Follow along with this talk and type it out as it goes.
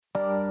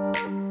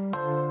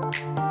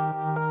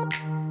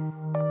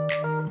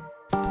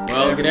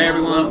Well, g'day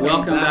everyone.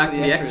 Welcome back to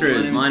the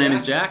Extras. My name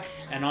is Jack.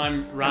 And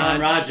I'm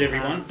Raj,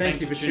 everyone. Thank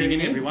you for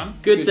tuning in, everyone.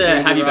 Good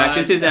to have you back.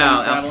 This is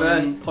our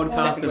first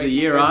podcast of the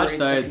year, Raj,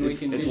 so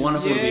it's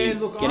wonderful to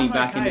be getting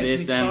back into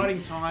this. And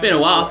it's been a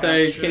while,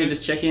 so can you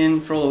just check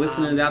in for all the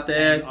listeners out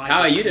there?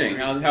 How are you doing?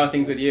 How are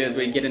things with you as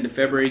we get into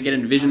February, get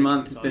into Vision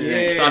Month? It's been an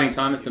exciting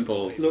time at St.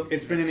 Paul's. Look,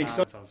 it's been an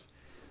exciting...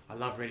 I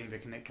love reading the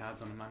Connect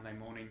cards on a Monday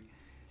morning.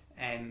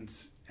 And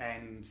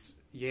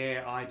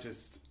yeah, I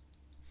just...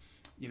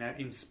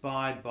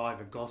 inspired by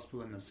the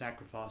gospel and the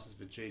sacrifices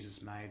that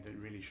Jesus made that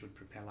really should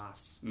propel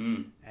us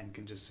and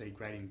can just see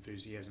great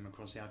enthusiasm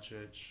across our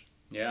church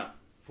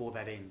for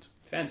that end.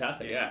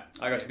 Fantastic, yeah.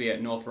 I got to be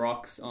at North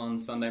Rocks on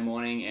Sunday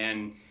morning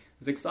and it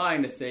was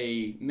exciting to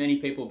see many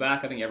people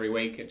back. I think every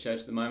week at church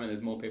at the moment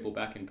there's more people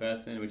back in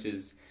person, which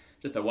is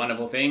just a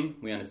wonderful thing.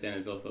 We understand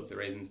there's all sorts of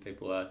reasons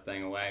people are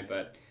staying away,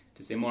 but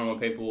to see more and more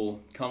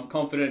people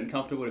confident and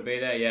comfortable to be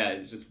there,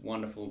 it's just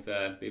wonderful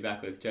to be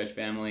back with church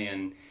family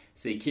and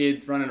see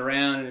kids running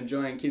around and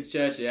enjoying kids'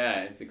 church.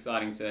 Yeah, it's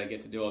exciting to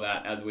get to do all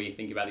that as we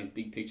think about these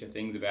big picture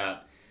things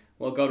about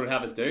what God would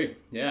have us do.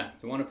 Yeah,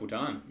 it's a wonderful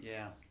time.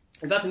 Yeah.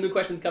 We've got some good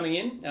questions coming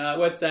in.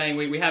 Worth saying,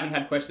 we haven't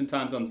had question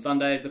times on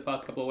Sundays the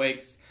past couple of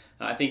weeks.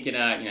 I think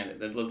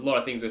there's a lot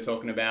of things we're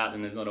talking about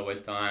and there's not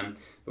always time,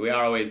 but we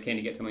are always keen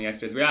to get to the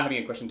extras. We are having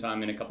a question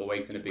time in a couple of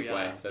weeks in a big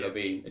way, so there'll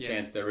be a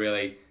chance to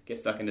really get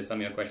stuck into some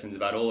of your questions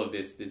about all of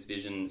this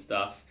vision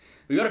stuff.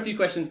 We've got a few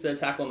questions to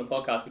tackle on the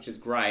podcast, which is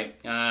great.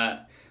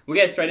 We'll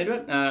get straight into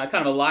it. Kind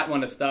of a light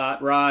one to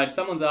start. Raj,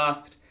 someone's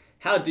asked,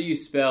 how do you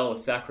spell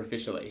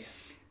sacrificially?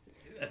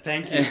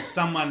 Thank you.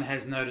 Someone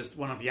has noticed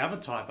one of the other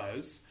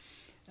typos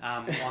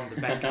on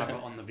the back cover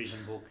on the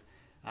vision book.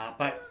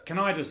 But can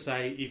I just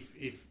say,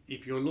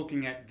 if you're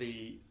looking at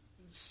the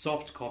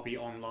soft copy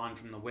online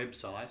from the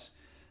website,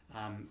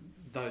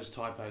 those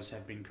typos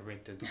have been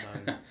corrected. So,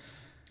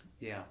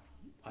 yeah,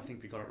 I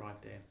think we got it right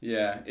there.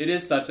 Yeah, it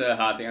is such a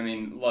hard thing. I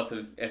mean, lots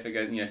of effort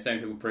goes, so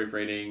many people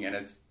proofreading, and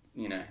it's,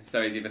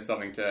 so easy for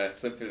something to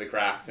slip through the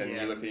cracks, and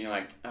you look and you're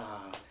like,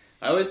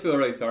 I always feel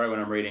really sorry when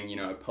I'm reading,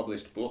 a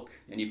published book,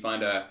 and you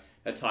find a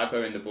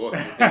typo in the book,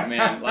 and you think,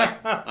 man,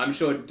 I'm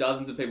sure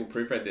dozens of people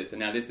proofread this, and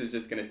now this is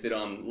just going to sit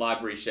on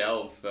library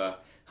shelves for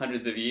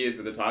hundreds of years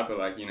with a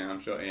typo, I'm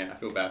sure, I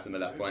feel bad for them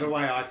at that point. The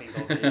way I think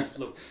of it is,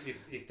 look,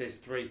 if there's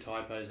 3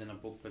 typos in a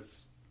book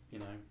that's,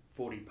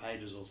 40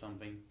 pages or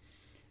something,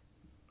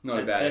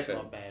 that's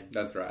not bad.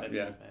 That's right, That's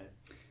not bad.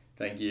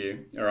 Thank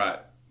you. All right.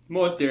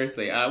 More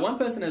seriously, one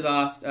person has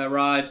asked,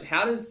 Raj,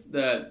 how does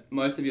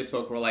most of your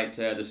talk relate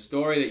to the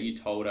story that you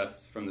told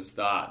us from the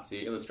start? So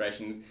your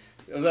illustrations,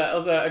 it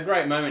was a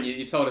great moment.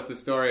 You told us the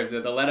story of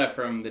the letter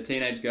from the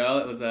teenage girl.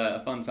 It was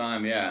a fun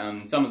time,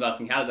 someone's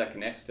asking, how does that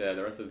connect to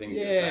the rest of the things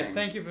you're saying? Yeah,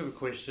 thank you for the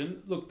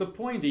question. Look, the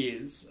point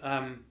is,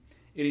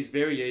 it is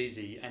very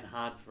easy and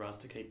hard for us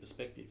to keep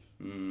perspective.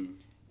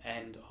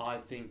 And I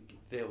think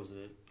there was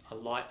a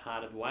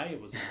light-hearted way.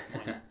 It was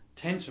my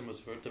intention was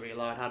for it to be a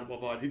light-hearted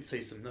one, but I did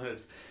see some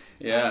nerves.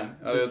 It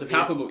was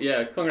palpable.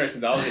 Yeah,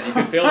 congratulations, Alvin. You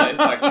could feel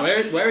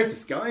it. Where is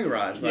this going,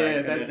 Raj?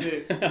 That's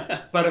it.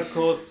 But of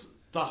course,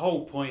 the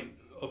whole point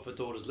of the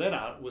daughter's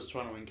letter was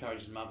trying to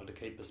encourage the mother to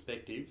keep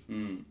perspective.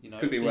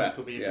 Could be worse.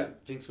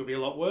 Things could be a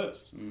lot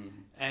worse.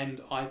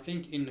 And I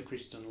think in the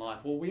Christian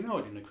life, we know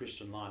it in the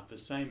Christian life, the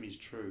same is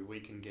true. We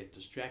can get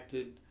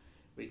distracted,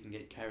 we can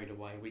get carried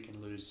away, we can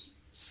lose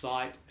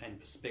sight and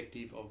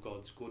perspective of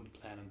God's good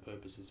plan and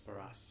purposes for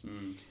us.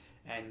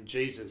 And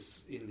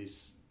Jesus in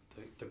this,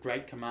 the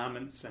Great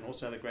Commandments and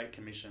also the Great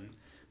Commission,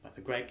 but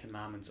the Great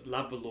Commandments,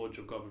 love the Lord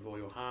your God with all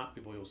your heart,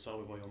 with all your soul,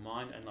 with all your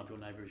mind, and love your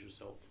neighbour as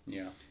yourself.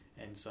 Yeah.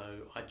 And so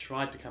I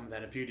tried to come at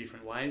that a few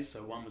different ways.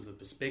 So one was the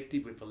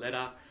perspective with the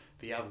letter,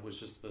 the other was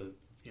just the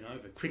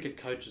cricket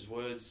coach's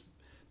words.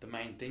 The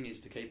main thing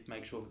is to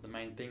make sure that the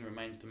main thing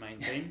remains the main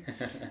thing.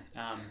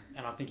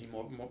 And I think he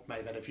may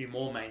have had a few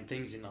more main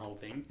things in the whole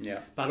thing. Yeah.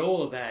 But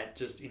all of that,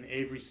 just in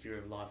every sphere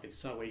of life, it's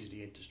so easy to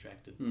get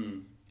distracted.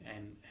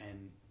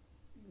 And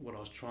what I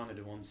was trying to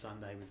do on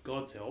Sunday, with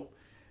God's help,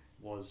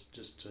 was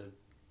just to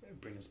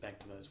bring us back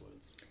to those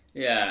words.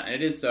 Yeah, and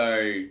it is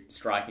so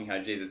striking how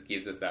Jesus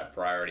gives us that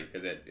priority,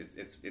 because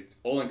it's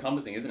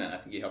all-encompassing, isn't it? I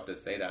think you helped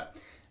us see that.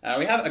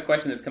 We have a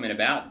question that's come in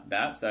about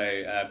that,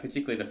 so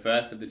particularly the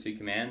first of the 2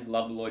 commands,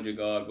 love the Lord your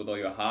God with all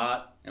your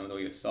heart and with all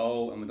your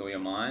soul and with all your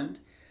mind.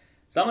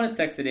 Someone has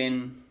texted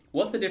in,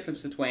 what's the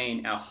difference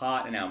between our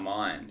heart and our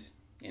mind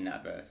in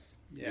that verse?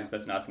 Yeah. This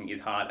person asking,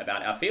 is heart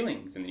about our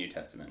feelings in the New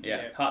Testament?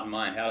 Yeah, heart and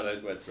mind, how do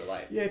those words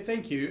relate? Yeah,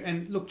 thank you.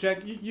 And look,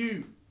 Jack,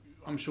 you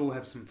I'm sure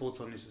have some thoughts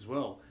on this as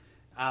well.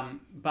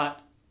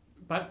 But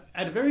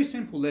at a very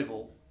simple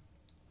level,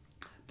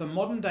 the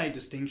modern day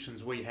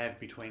distinctions we have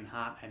between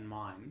heart and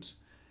mind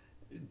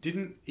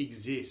didn't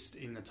exist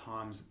in the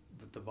times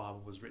that the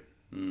Bible was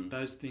written.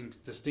 Those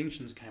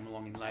distinctions came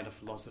along in later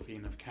philosophy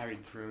and have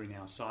carried through in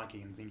our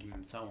psyche and thinking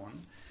and so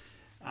on.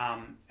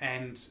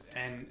 And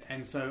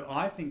so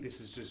I think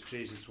this is just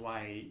Jesus'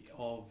 way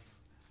of,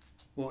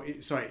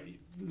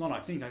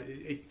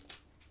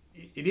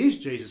 it is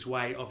Jesus'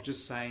 way of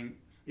just saying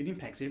it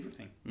impacts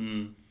everything.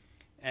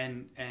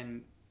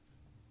 And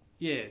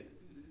yeah,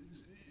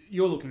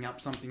 you're looking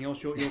up something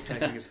else. You're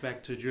taking us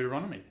back to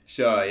Deuteronomy.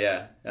 Sure,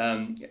 yeah.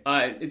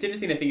 It's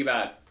interesting to think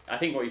about. I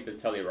think what you said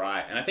is totally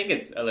right, and I think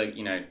it's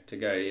to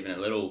go even a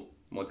little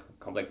more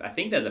complex. I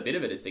think there's a bit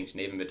of a distinction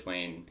even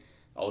between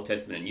Old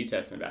Testament and New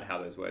Testament about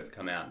how those words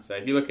come out. So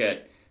if you look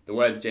at the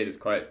words Jesus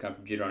quotes come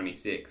from Deuteronomy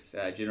 6.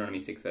 Deuteronomy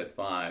 6 verse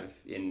 5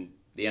 in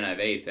the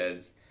NIV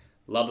says,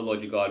 "Love the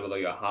Lord your God with all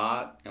your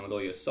heart and with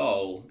all your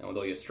soul and with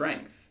all your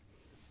strength."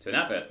 So in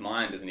that verse,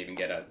 mind doesn't even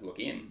get a look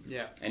in.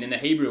 Yeah. And in the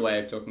Hebrew way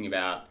of talking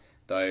about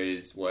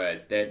those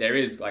words, there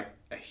is like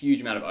a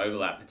huge amount of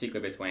overlap,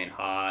 particularly between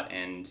heart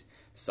and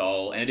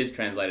soul, and it is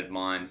translated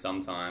mind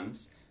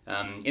sometimes.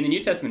 In the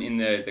New Testament, in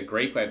the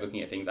Greek way of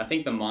looking at things, I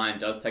think the mind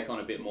does take on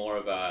a bit more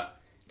of a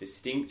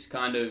distinct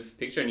kind of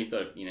picture, and you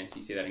sort of, you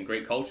see that in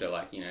Greek culture,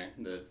 like,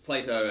 the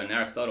Plato and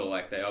Aristotle,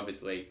 like they're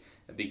obviously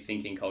a big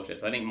thinking culture.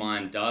 So I think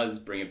mind does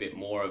bring a bit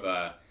more of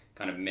a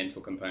kind of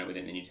mental component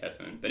within the New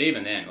Testament. But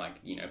even then,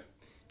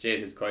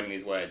 Jesus is quoting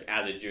these words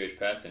as a Jewish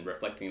person,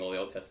 reflecting all the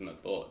Old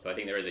Testament thought. So I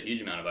think there is a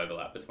huge amount of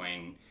overlap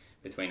between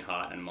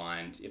heart and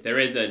mind. If there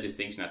is a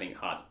distinction, I think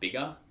heart's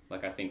bigger.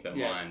 Like, I think that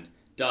mind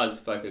does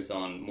focus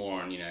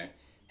more on,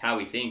 how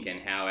we think and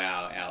how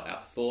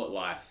our thought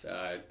life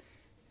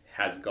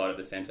has God at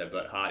the center,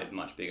 but heart is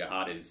much bigger.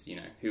 Heart is,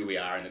 who we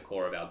are in the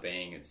core of our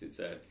being. It's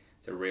a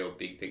real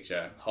big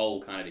picture,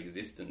 whole kind of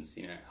existence,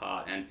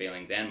 heart and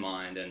feelings and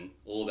mind and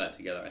all that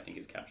together, I think,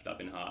 is captured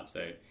up in heart.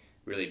 So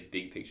really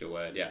big picture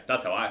word. Yeah,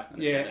 that's how I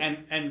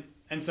understand it.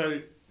 And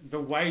so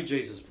the way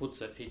Jesus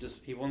puts it,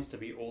 he wants to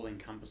be all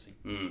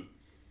encompassing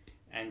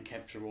and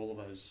capture all of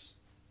those,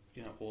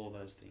 all of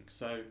those things.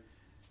 So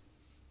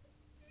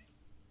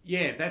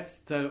yeah,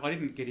 I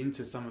didn't get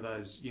into some of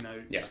those,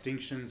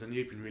 distinctions, and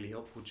you've been really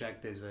helpful,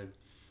 Jack. There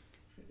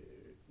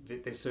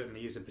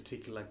certainly is a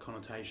particular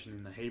connotation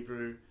in the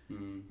Hebrew,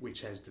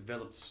 which has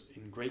developed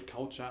in Greek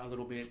culture a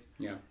little bit.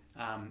 Yeah.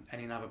 And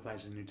in other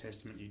places in the New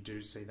Testament, you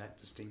do see that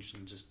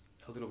distinction just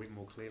a little bit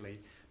more clearly.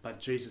 But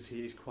Jesus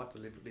here is quite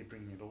deliberately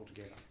bringing it all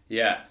together.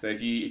 Yeah. So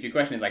if your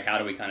question is like, how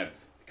do we kind of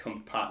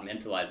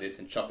compartmentalize this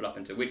and chop it up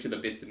into which are the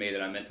bits of me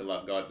that I'm meant to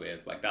love God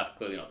with? Like, that's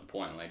clearly not the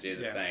point. Like,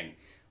 Jesus is saying,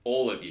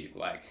 all of you,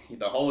 like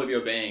the whole of your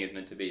being is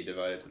meant to be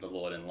devoted to the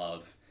Lord in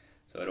love.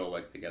 So it all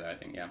works together, I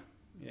think.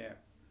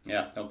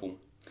 Yeah, helpful.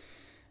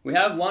 We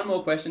have one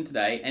more question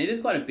today, and it is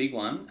quite a big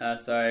one,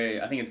 so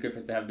I think it's good for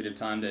us to have a bit of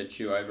time to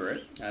chew over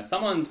it.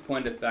 Someone's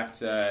pointed us back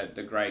to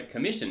the Great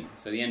Commission,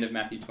 so the end of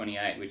Matthew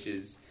 28, which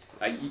is,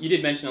 you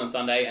did mention on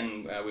Sunday,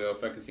 and we were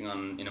focusing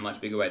on in a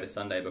much bigger way the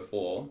Sunday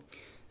before.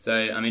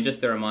 So,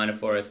 just a reminder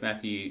for us,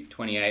 Matthew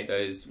 28,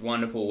 those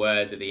wonderful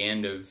words at the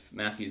end of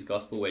Matthew's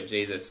Gospel where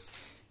Jesus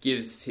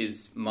gives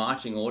his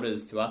marching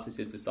orders to us as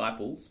his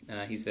disciples.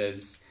 He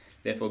says,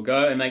 "Therefore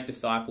go and make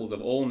disciples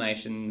of all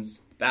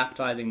nations,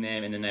 baptizing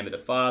them in the name of the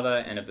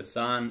Father and of the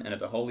Son and of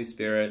the Holy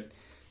Spirit,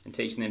 and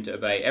teaching them to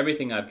obey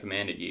everything I've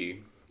commanded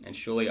you. And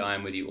surely I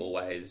am with you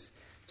always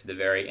to the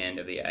very end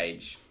of the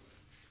age."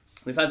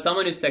 We've had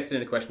someone who's texted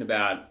in a question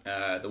about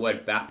the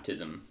word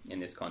baptism in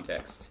this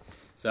context.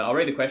 So I'll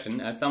read the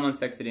question. Someone's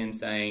texted in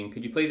saying,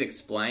 "Could you please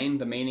explain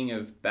the meaning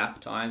of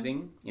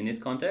baptizing in this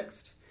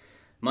context?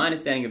 My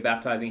understanding of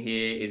baptizing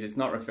here is it's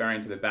not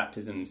referring to the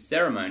baptism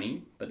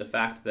ceremony, but the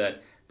fact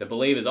that the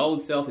believer's old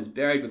self is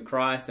buried with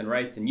Christ and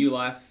raised to new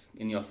life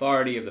in the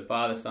authority of the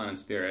Father, Son, and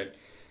Spirit.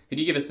 Could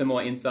you give us some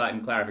more insight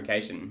and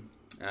clarification?"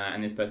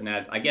 And this person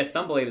adds, "I guess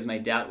some believers may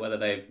doubt whether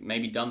they've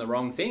maybe done the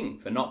wrong thing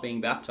for not being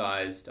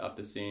baptized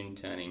after soon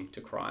turning to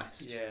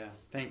Christ." Yeah,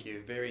 thank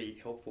you. Very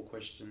helpful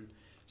question.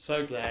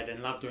 So glad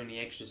and love doing the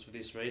extras for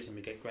this reason.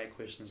 We get great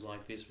questions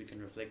like this we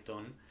can reflect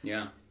on.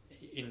 Yeah.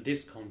 In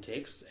this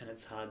context, and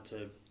it's hard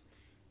to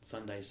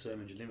Sunday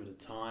sermons, limited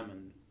time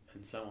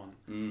and so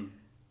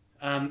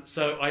on.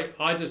 So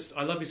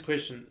I love this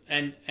question,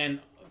 and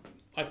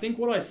I think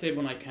what I said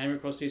when I came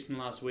across this in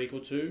the last week or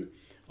two,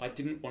 I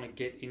didn't want to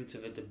get into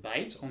the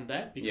debate on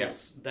that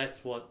because that's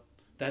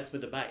the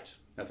debate.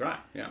 That's right.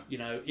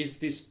 Yeah. Is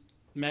this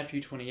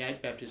Matthew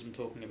 28 baptism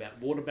talking about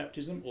water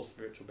baptism or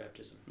spiritual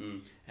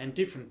baptism? And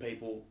different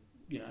people,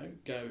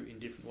 go in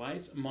different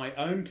ways. My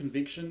own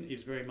conviction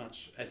is very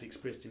much as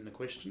expressed in the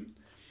question,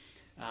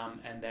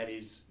 and that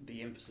is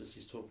the emphasis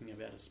is talking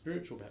about a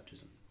spiritual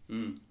baptism.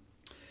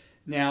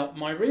 Now,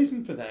 my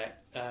reason for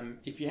that,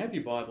 if you have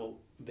your Bible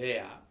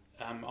there,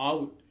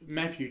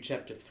 Matthew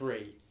chapter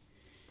 3,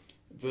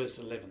 verse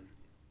 11.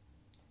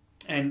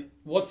 And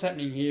what's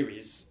happening here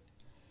is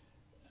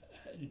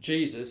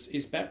Jesus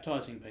is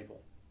baptizing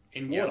people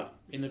in water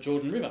in the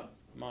Jordan River.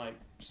 My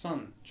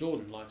son,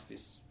 Jordan, likes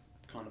this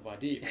kind of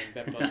idea, being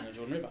baptized in the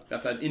Jordan River.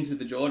 Baptized into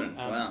the Jordan.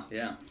 Wow,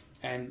 yeah.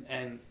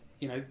 And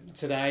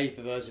today,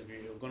 for those of you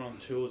who have gone on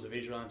tours of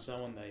Israel and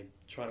so on, they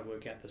try to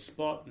work out the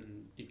spot,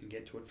 and you can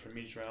get to it from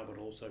Israel, but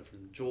also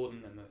from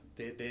Jordan,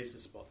 and there's the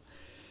spot,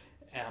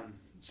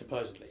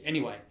 supposedly.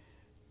 Anyway,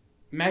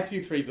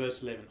 Matthew 3,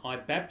 verse 11, "I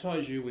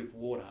baptize you with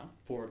water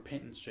for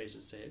repentance,"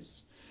 Jesus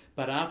says,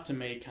 "but after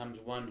me comes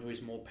one who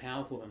is more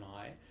powerful than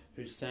I,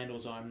 whose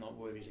sandals I am not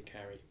worthy to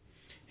carry.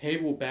 He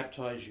will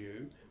baptize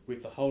you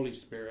with the Holy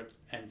Spirit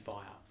and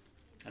fire."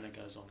 And it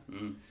goes on.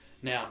 Mm.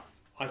 Now,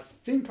 I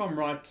think I'm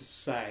right to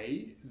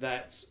say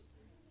that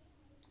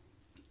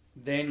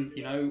then,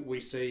 we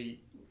see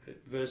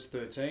verse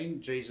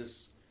 13,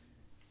 Jesus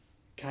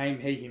came,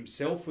 he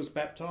himself was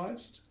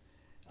baptized.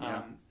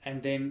 Yeah.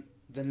 And then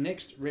the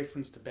next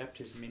reference to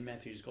baptism in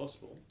Matthew's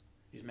Gospel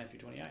is Matthew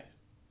 28.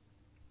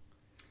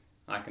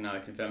 I can neither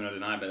confirm nor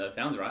deny, but that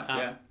sounds right.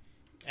 Yeah.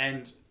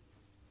 And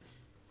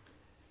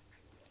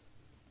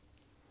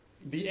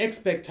the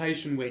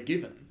expectation we're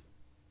given,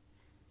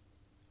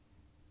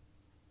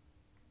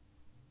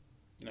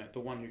 the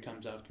one who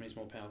comes after me is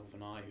more powerful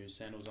than I, whose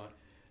sandals I...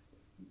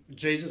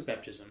 Jesus'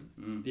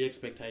 baptism, the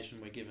expectation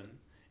we're given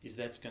is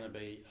that's going to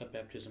be a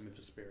baptism with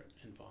the Spirit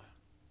and fire.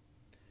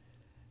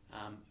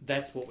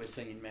 That's what we're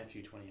seeing in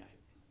Matthew 28.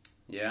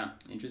 Yeah,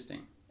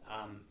 interesting.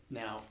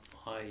 Now,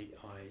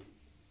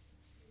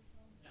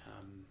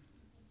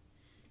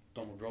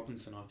 Donald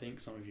Robinson, I think,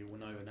 some of you will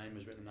know her name,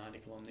 has written an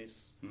article on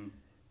this.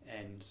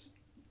 And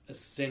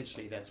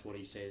essentially that's what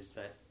he says,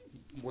 that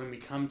when we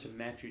come to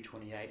Matthew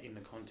 28 in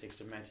the context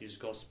of Matthew's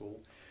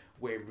Gospel,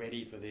 we're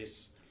ready for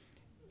this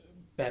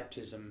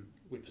baptism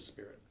with the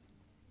Spirit.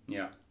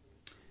 Yeah.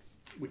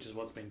 Which is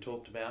what's been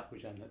talked about,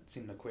 and it's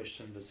in the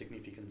question. The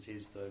significance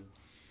is the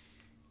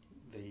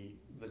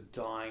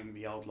dying,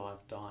 the old life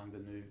dying, the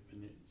new.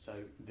 So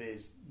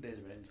there's where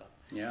it ends up.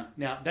 Yeah.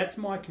 Now that's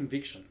my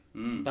conviction,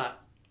 but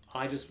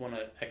I just want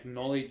to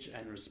acknowledge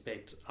and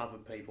respect other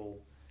people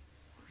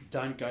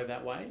don't go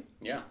that way.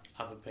 Yeah.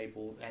 Other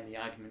people, and the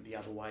argument the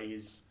other way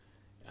is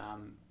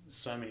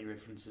so many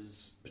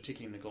references,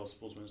 particularly in the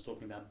Gospels, when it's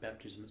talking about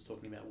baptism, it's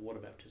talking about water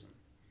baptism.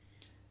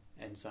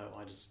 And so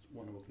I just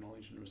want to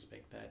acknowledge and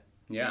respect that.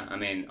 Yeah, I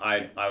mean,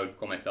 I would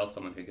call myself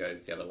someone who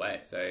goes the other way.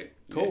 So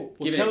cool.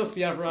 Well, tell us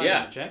the other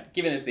argument, Jack.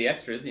 Given it's the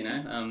extras,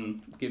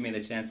 give me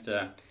the chance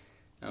to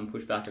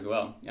push back as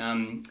well.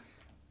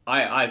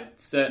 I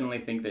certainly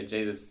think that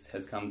Jesus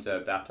has come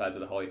to baptize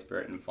with the Holy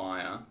Spirit and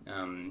fire.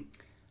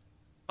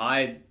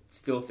 I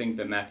still think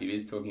that that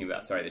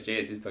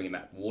Jesus is talking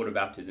about water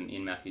baptism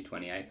in Matthew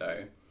 28,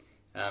 though.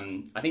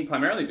 I think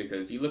primarily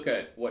because you look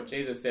at what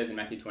Jesus says in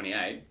Matthew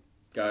 28,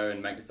 go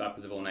and make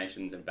disciples of all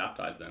nations and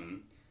baptize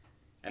them.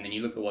 And then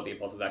you look at what the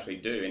apostles actually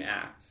do in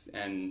Acts,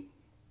 and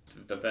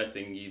the first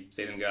thing you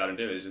see them go out and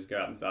do is just go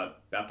out and start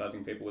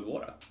baptizing people with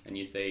water. And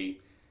you see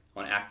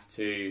on Acts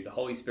 2, the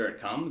Holy Spirit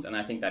comes, and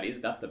I think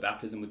that's the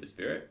baptism with the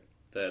Spirit.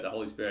 The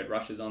Holy Spirit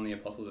rushes on the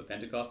apostles at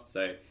Pentecost.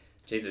 So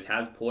Jesus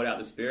has poured out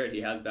the Spirit,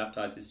 he has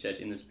baptized his church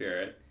in the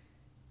Spirit.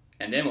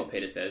 And then what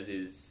Peter says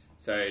is,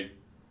 so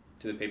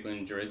to the people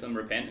in Jerusalem,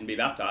 repent and be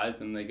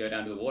baptized, and they go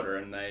down to the water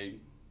and they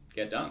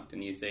get dunked.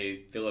 And you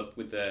see Philip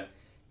with the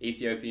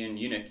Ethiopian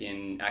eunuch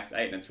in Acts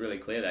 8, and it's really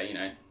clear that,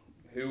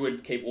 who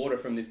would keep water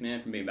from this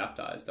man from being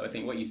baptized? So I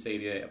think what you see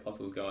the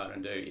apostles go out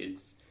and do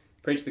is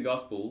preach the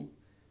gospel,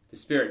 the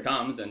Spirit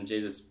comes, and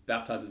Jesus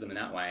baptizes them in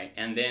that way,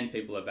 and then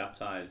people are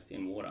baptized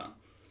in water.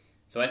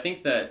 So I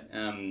think that,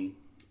 in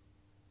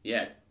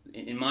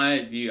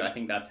my view, I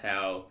think that's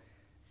how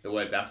the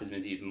word baptism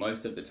is used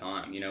most of the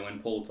time. When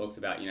Paul talks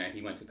about,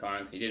 he went to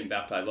Corinth, he didn't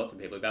baptize lots of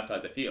people, he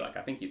baptized a few. I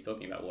think he's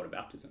talking about water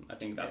baptism. I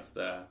think that's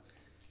the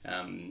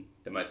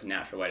most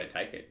natural way to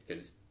take it,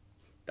 because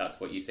that's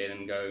what you see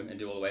them go and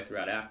do all the way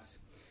throughout Acts.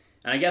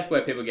 And I guess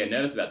where people get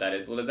nervous about that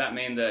is, well, does that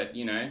mean that,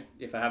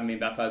 if I haven't been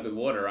baptized with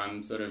water,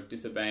 I'm sort of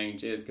disobeying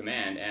Jesus'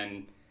 command?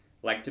 And,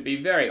 to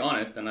be very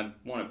honest, and I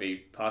want to be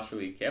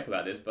partially careful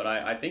about this, but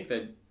I think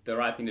that the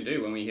right thing to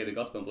do when we hear the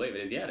gospel and believe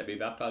it is, to be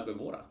baptized with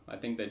water. I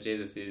think that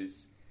Jesus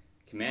is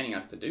commanding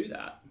us to do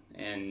that.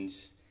 And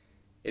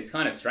it's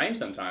kind of strange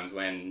sometimes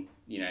when,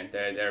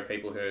 there are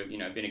people who,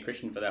 have been a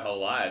Christian for their whole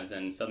lives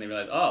and suddenly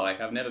realize,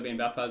 I've never been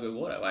baptized with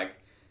water.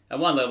 At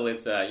one level,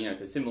 it's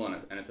a symbol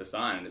and it's a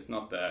sign, and it's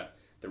not the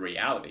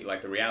reality.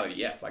 The reality,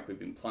 yes, we've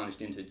been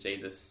plunged into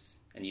Jesus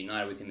and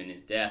united with him in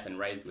his death and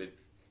raised with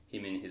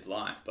him in his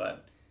life.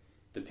 But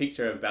the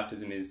picture of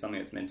baptism is something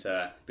that's meant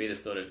to be the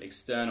sort of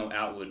external,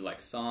 outward,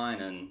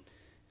 sign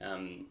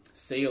and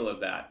seal of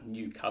that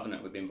new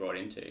covenant we've been brought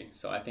into.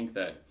 So I think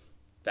that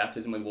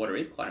baptism with water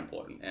is quite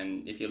important.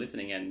 And if you're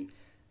listening and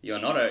you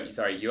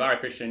are a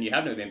Christian, you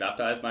have never been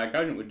baptized, my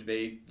encouragement would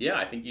be,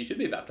 I think you should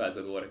be baptized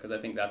with water, because I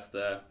think that's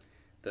the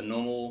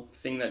normal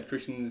thing that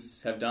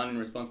Christians have done in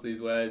response to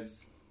these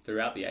words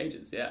throughout the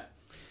ages. Yeah.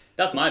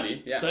 That's my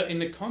view. Yeah. So in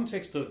the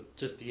context of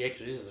just the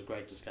extra, this is a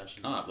great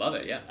discussion. Oh, I love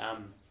it. Yeah.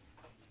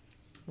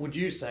 Would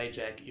you say,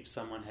 Jack, if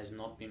someone has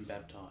not been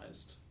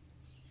baptized,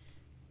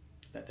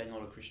 that they're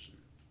not a Christian?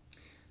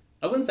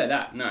 I wouldn't say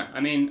that. No. I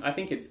mean, I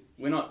think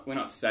we're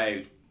not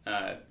saved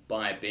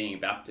by being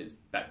baptized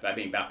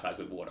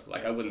with water.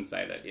 I wouldn't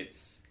say that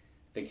it's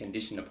the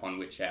condition upon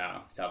which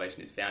our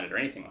salvation is founded or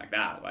anything like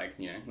that.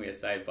 We are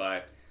saved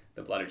by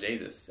the blood of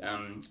Jesus.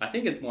 I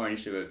think it's more an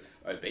issue of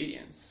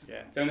obedience.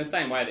 Yeah. So in the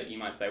same way that you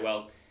might say,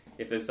 well,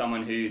 if there's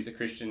someone who's a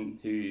Christian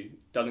who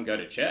doesn't go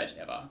to church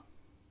ever,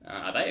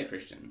 are they a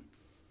Christian?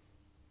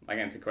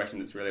 Again, it's a question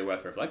that's really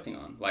worth reflecting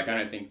on. I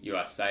don't think you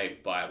are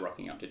saved by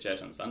rocking up to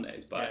church on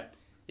Sundays, but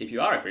if you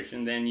are a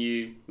Christian, then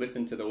you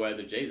listen to the words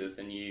of Jesus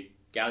and you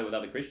gather with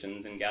other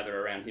Christians and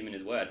gather around him and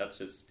his word. That's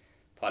just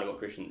part of what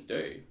Christians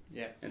do.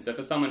 Yeah. And so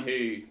for someone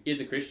who is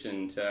a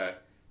Christian to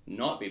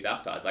not be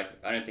baptized, like,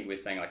 I don't think we're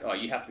saying like, oh,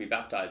 you have to be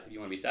baptized if you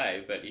want to be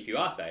saved, but if you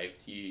are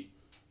saved, you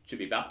should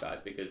be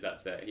baptized, because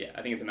that's I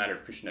think it's a matter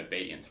of Christian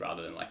obedience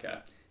rather than like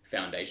a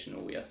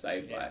foundational, we are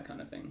saved by it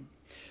kind of thing.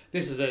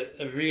 This is a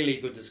really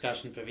good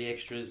discussion for the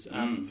extras.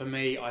 For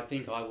me, I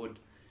think I would...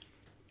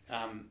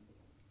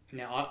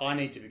 now, I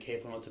need to be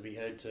careful not to be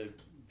heard to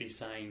be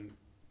saying,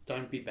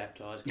 don't be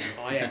baptised, because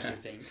I actually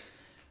think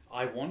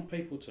I want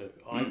people to.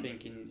 I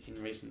think in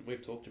recent...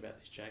 We've talked about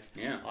this, Jack.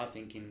 Yeah. I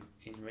think in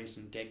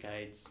recent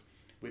decades,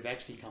 we've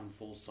actually come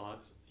full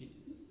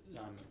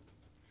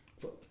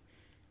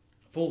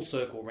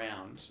circle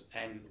round,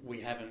 and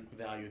we haven't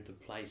valued the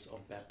place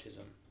of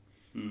baptism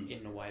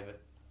in the way that...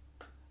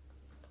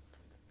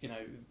 You know,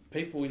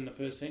 people in the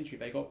first century,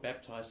 they got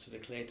baptised to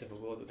declare to the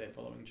world that they're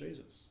following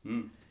Jesus.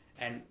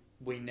 And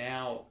we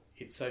now,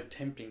 it's so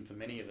tempting for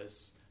many of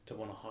us to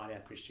want to hide our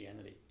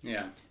Christianity.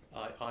 Yeah.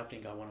 I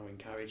think I want to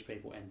encourage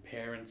people, and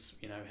parents,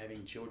 you know,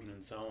 having children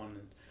and so on.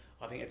 And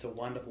I think it's a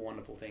wonderful,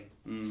 wonderful thing.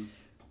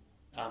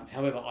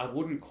 However, I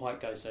wouldn't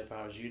quite go so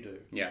far as you do.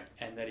 Yeah.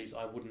 And that is,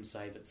 I wouldn't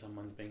say that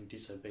someone's being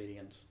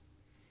disobedient.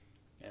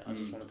 And I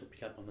just wanted to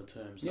pick up on the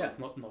term. So it's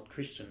not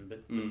Christian,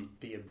 but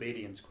the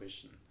obedience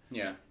question.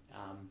 Yeah.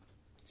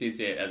 So you'd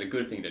see it as a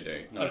good thing to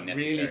do, not a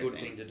necessary really good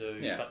thing to do,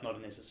 Yeah. but not a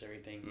necessary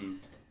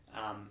thing.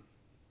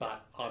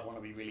 But I want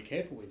to be really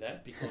careful with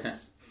that,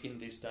 because in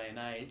this day and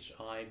age,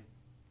 I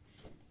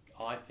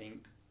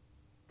think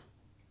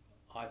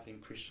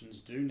Christians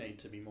do need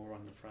to be more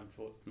on the front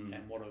foot,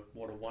 and what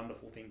a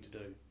wonderful thing to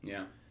do.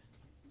 Yeah.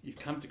 You've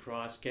come to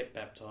Christ, get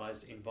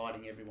baptised,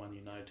 inviting everyone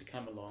you know to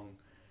come along,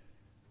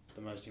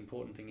 the most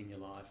important thing in your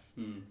life,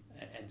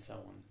 and so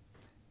on.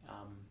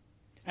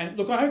 And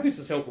look, I hope this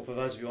is helpful for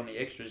those of you on the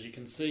extras. You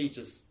can see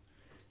just,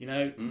 you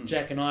know,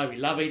 Jack and I, we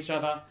love each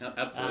other.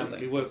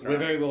 Absolutely. We're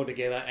very well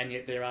together, and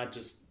yet there are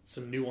just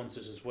some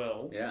nuances as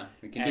well. Yeah,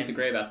 we can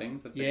disagree about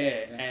things. That's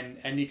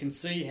and you can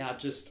see how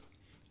just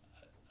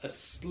a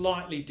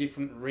slightly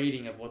different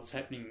reading of what's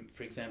happening,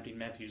 for example, in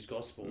Matthew's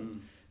Gospel,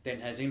 then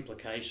has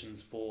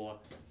implications for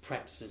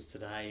practices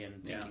today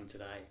and thinking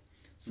today.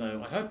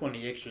 So I hope on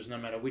the extras, no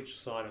matter which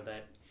side of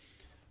that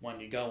one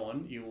you go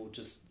on, you will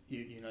just,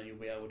 you'll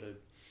be able to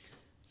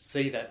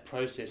see that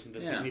process and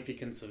the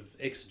significance of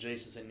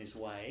exegesis in this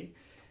way.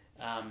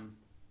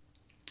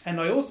 And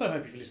I also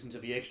hope if you listen to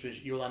the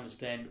extras, you'll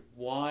understand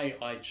why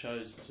I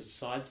chose to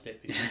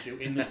sidestep this issue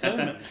in the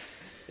sermon.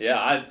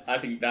 I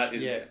think that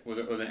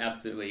was an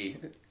absolutely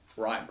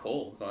right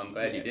call. So I'm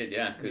glad you did,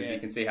 because you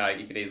can see how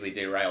you could easily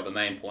derail the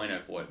main point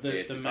of what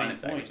Jesus is trying to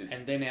say. Which is,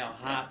 and then our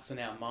hearts and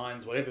our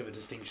minds, whatever the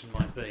distinction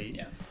might be,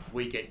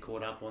 we get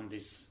caught up on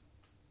this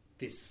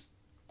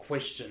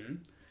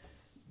question.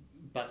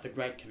 But the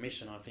Great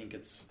Commission, I think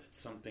it's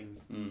something.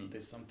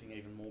 There's something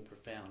even more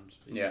profound.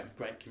 It's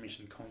Great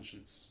Commission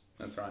conscience.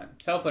 That's right.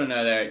 It's helpful to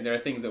know there are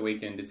things that we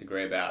can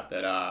disagree about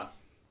that are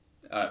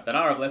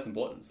of less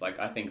importance. Like,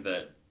 I think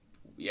that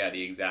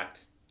the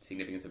exact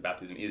significance of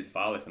baptism is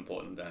far less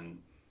important than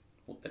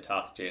the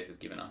task Jesus has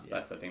given us.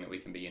 That's the thing that we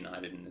can be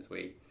united in as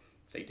we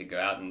seek to go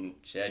out and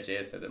share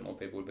Jesus so that more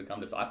people would become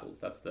disciples.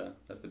 That's the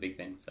big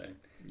thing. So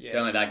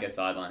don't let that get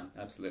sidelined.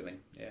 Absolutely.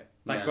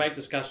 But great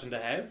discussion to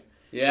have.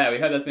 Yeah, we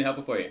hope that's been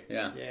helpful for you.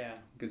 Yeah.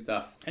 Good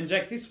stuff. And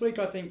Jack, this week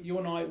I think you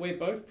and I, we're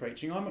both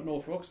preaching. I'm at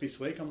North Rocks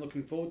this week. I'm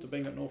looking forward to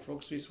being at North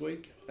Rocks this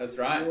week. That's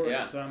right, You're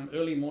at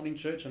early morning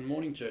church and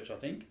morning church, I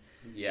think.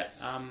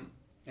 Yes.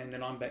 And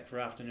then I'm back for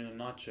afternoon and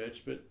night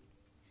church. But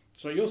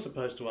so you're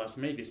supposed to ask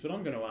me this, but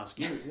I'm going to ask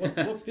you.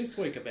 What's this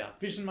week about?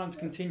 Vision Month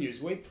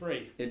continues, week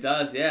 3. It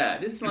does, yeah.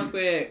 This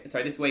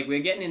week we're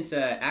getting into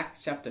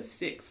Acts chapter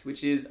 6,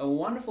 which is a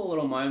wonderful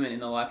little moment in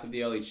the life of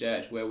the early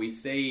church where we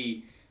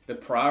see the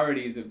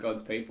priorities of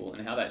God's people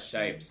and how that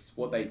shapes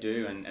what they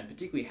do and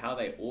particularly how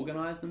they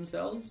organise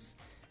themselves.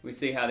 We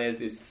see how there's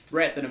this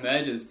threat that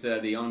emerges to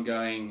the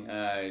ongoing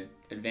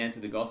advance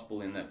of the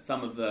gospel in that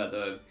some of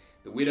the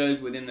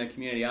widows within the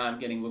community aren't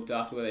getting looked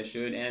after where they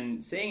should,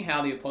 and seeing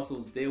how the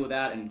apostles deal with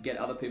that and get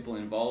other people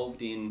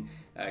involved in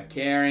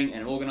caring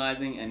and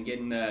organising and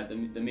getting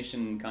the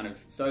mission kind of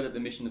so that the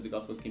mission of the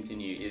gospel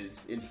continue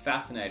is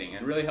fascinating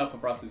and really helpful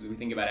for us as we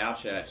think about our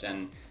church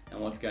and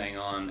what's going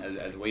on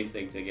as we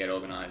seek to get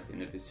organised in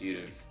the pursuit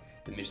of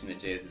the mission that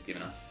Jesus has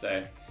given us.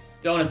 So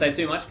don't want to say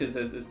too much because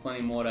there's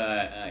plenty more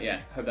to,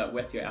 hope that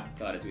whets your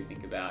appetite as we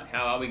think about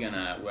how are we going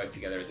to work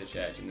together as a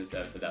church in the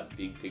service of that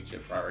big picture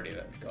priority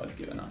that God's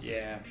given us.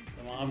 Yeah,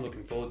 well, I'm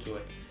looking forward to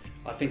it.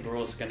 I think we're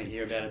also going to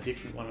hear about a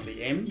different one of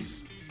the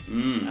M's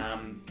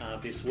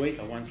this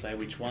week. I won't say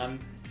which one.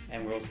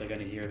 And we're also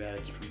going to hear about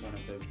a different one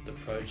of the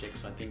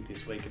projects, I think,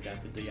 this week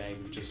about the DA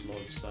we've just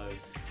lodged. So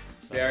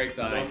very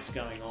exciting. Lots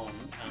going on.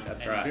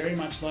 That's and right. Very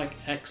much like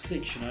Acts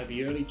 6,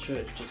 the early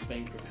church just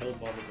being propelled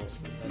by the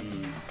gospel.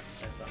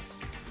 That's us.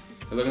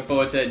 So looking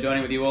forward to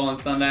joining with you all on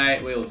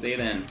Sunday. We'll see you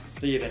then.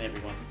 See you then,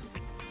 everyone.